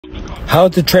How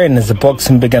to train as a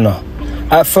boxing beginner.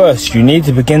 At first, you need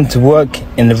to begin to work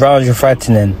in the rounds you're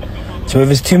fighting in. So if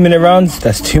it's 2-minute rounds,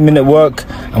 that's 2-minute work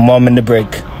and 1-minute break.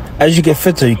 As you get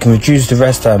fitter, you can reduce the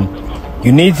rest time.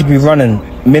 You need to be running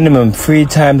minimum 3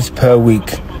 times per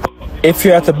week. If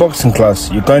you're at a boxing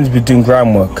class, you're going to be doing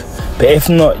groundwork. But if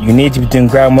not, you need to be doing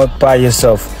groundwork by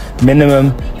yourself,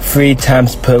 minimum 3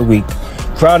 times per week.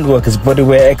 Groundwork is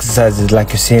bodyweight exercises like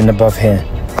you're seeing above here.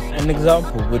 An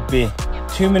example would be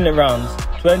 2-minute rounds,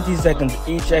 20 seconds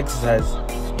each exercise.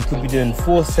 You could be doing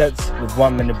 4 sets with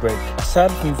 1-minute break.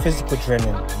 Aside from physical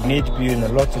training, you need to be doing a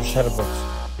lot of shadow box,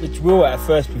 which will at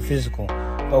first be physical,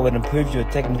 but will improve your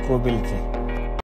technical ability.